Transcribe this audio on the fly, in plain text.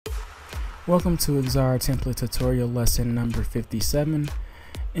Welcome to Xara template tutorial lesson number 57.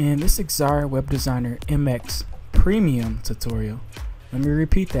 In this Xara Web Designer MX Premium tutorial, let me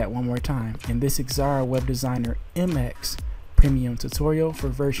repeat that one more time. In this Xara Web Designer MX Premium tutorial for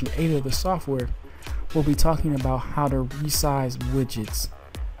version 8 of the software, we'll be talking about how to resize widgets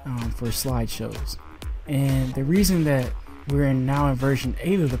for slideshows. And the reason that we're now in version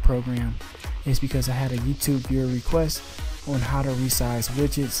 8 of the program is because I had a YouTube viewer request on how to resize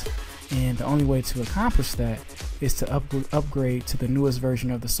widgets, and the only way to accomplish that is to upgrade to the newest version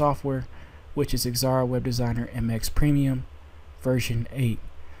of the software, which is Xara Web Designer MX Premium version 8.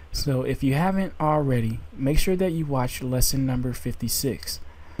 So if you haven't already, make sure that you watch lesson number 56,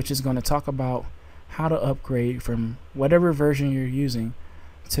 which is going to talk about how to upgrade from whatever version you're using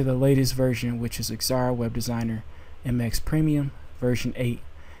to the latest version, which is Xara Web Designer MX Premium version 8.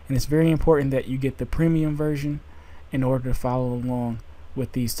 And it's very important that you get the premium version in order to follow along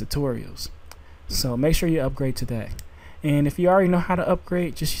with these tutorials. So make sure you upgrade to that. And if you already know how to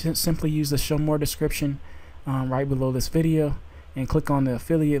upgrade, just simply use the show more description right below this video and click on the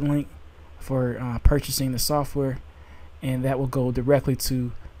affiliate link for purchasing the software, and that will go directly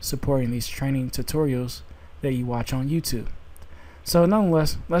to supporting these training tutorials that you watch on YouTube. So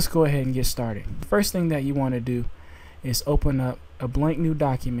nonetheless, let's go ahead and get started. The first thing that you want to do is open up a blank new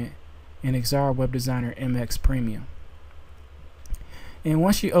document in Xara Web Designer MX Premium. And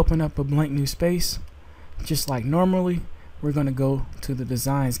once you open up a blank new space, just like normally, we're going to go to the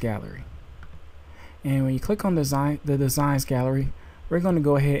Designs Gallery. And when you click on the Designs Gallery, we're going to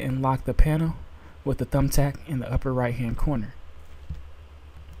go ahead and lock the panel with the thumbtack in the upper right hand corner.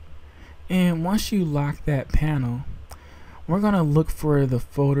 And once you lock that panel, we're going to look for the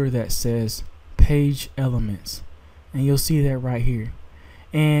folder that says Page Elements, and you'll see that right here.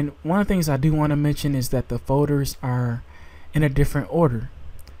 And one of the things I do want to mention is that the folders are in a different order,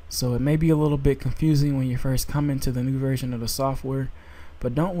 so it may be a little bit confusing when you first come into the new version of the software,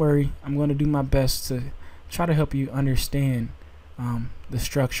 but don't worry, I'm going to do my best to try to help you understand the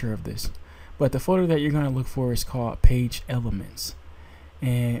structure of this. But the folder that you're going to look for is called Page Elements,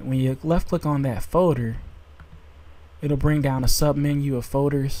 and when you left click on that folder, it'll bring down a sub menu of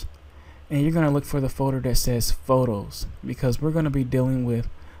folders, and you're going to look for the folder that says Photos, because we're going to be dealing with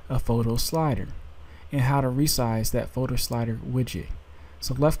a photo slider and how to resize that photo slider widget.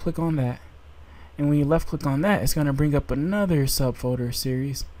 So left click on that, and when you left click on that, it's going to bring up another subfolder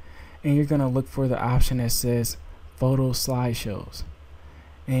series, and you're going to look for the option that says Photo Slideshows.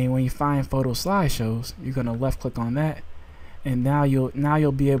 And when you find Photo Slideshows, you're going to left click on that, and now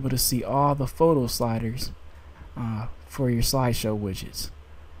you'll be able to see all the photo sliders for your slideshow widgets.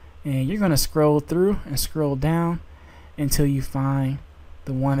 And you're going to scroll through and scroll down until you find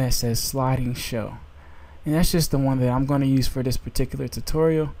the one that says Sliding Show. And that's just the one that I'm going to use for this particular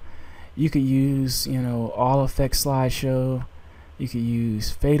tutorial. You could use, all effect slideshow, you could use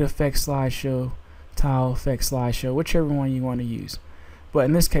fade effect slideshow, tile effect slideshow, whichever one you want to use. But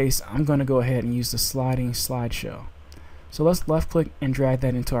in this case, I'm going to go ahead and use the sliding slideshow. So let's left click and drag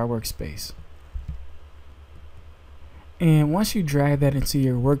that into our workspace. And once you drag that into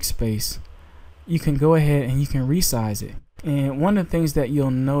your workspace, you can go ahead and you can resize it. And one of the things that you'll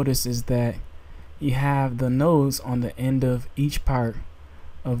notice is that you have the nodes on the end of each part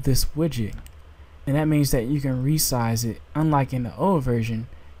of this widget, and that means that you can resize it. Unlike in the old version,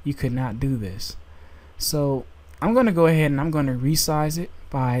 you could not do this. So I'm going to go ahead and I'm going to resize it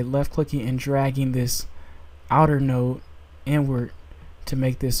by left clicking and dragging this outer node inward to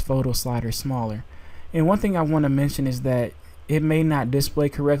make this photo slider smaller. And one thing I want to mention is that it may not display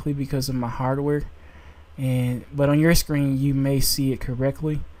correctly because of my hardware, but on your screen you may see it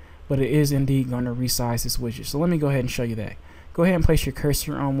correctly, but it is indeed going to resize this widget. So let me go ahead and show you that. Go ahead and place your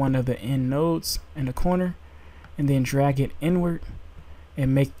cursor on one of the end nodes in the corner, and then drag it inward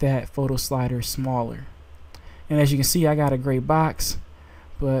and make that photo slider smaller. And as you can see, I got a gray box,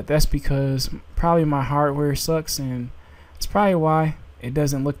 but that's because probably my hardware sucks, and it's probably why it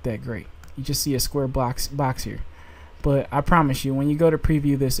doesn't look that great. You just see a square box here, but I promise you when you go to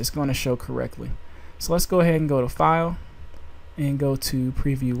preview this, it's going to show correctly. So let's go ahead and go to File and go to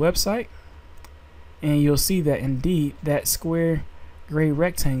Preview Website, and you'll see that indeed that square gray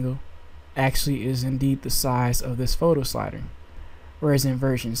rectangle actually is indeed the size of this photo slider, whereas in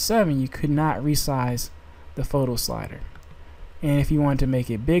version 7 you could not resize the photo slider. And if you wanted to make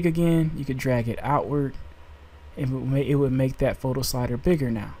it big again, you could drag it outward, and it would make that photo slider bigger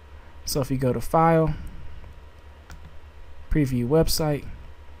now. So if you go to File, Preview Website,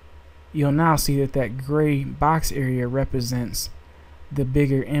 you'll now see that that gray box area represents the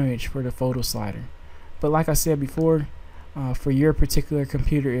bigger image for the photo slider. But like I said before, For your particular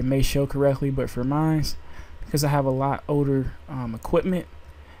computer it may show correctly, but for mine, because I have a lot older equipment,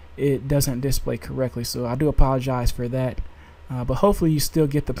 it doesn't display correctly, so I do apologize for that. But hopefully you still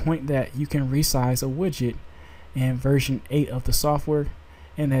get the point that you can resize a widget in version 8 of the software,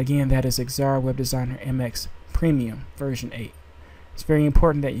 and again, that is Xara Web Designer MX Premium version 8. It's very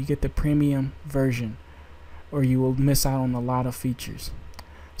important that you get the premium version or you will miss out on a lot of features.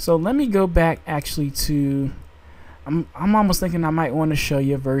 So let me go back actually to, I'm almost thinking I might want to show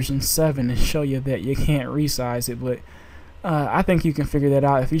you version 7 and show you that you can't resize it, but I think you can figure that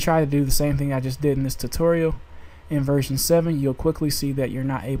out. If you try to do the same thing I just did in this tutorial in version 7, you'll quickly see that you're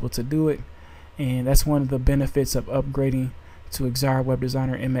not able to do it, and that's one of the benefits of upgrading to Xara Web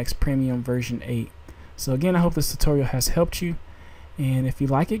Designer MX Premium version 8. So again, I hope this tutorial has helped you, and if you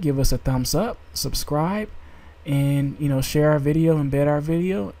like it, give us a thumbs up, subscribe, and share our video, embed our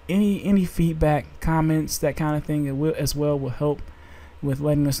video. Any feedback, comments, that kind of thing, it will help with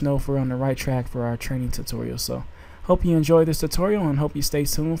letting us know if we're on the right track for our training tutorials. So hope you enjoyed this tutorial and hope you stay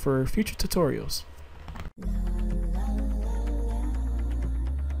tuned for future tutorials.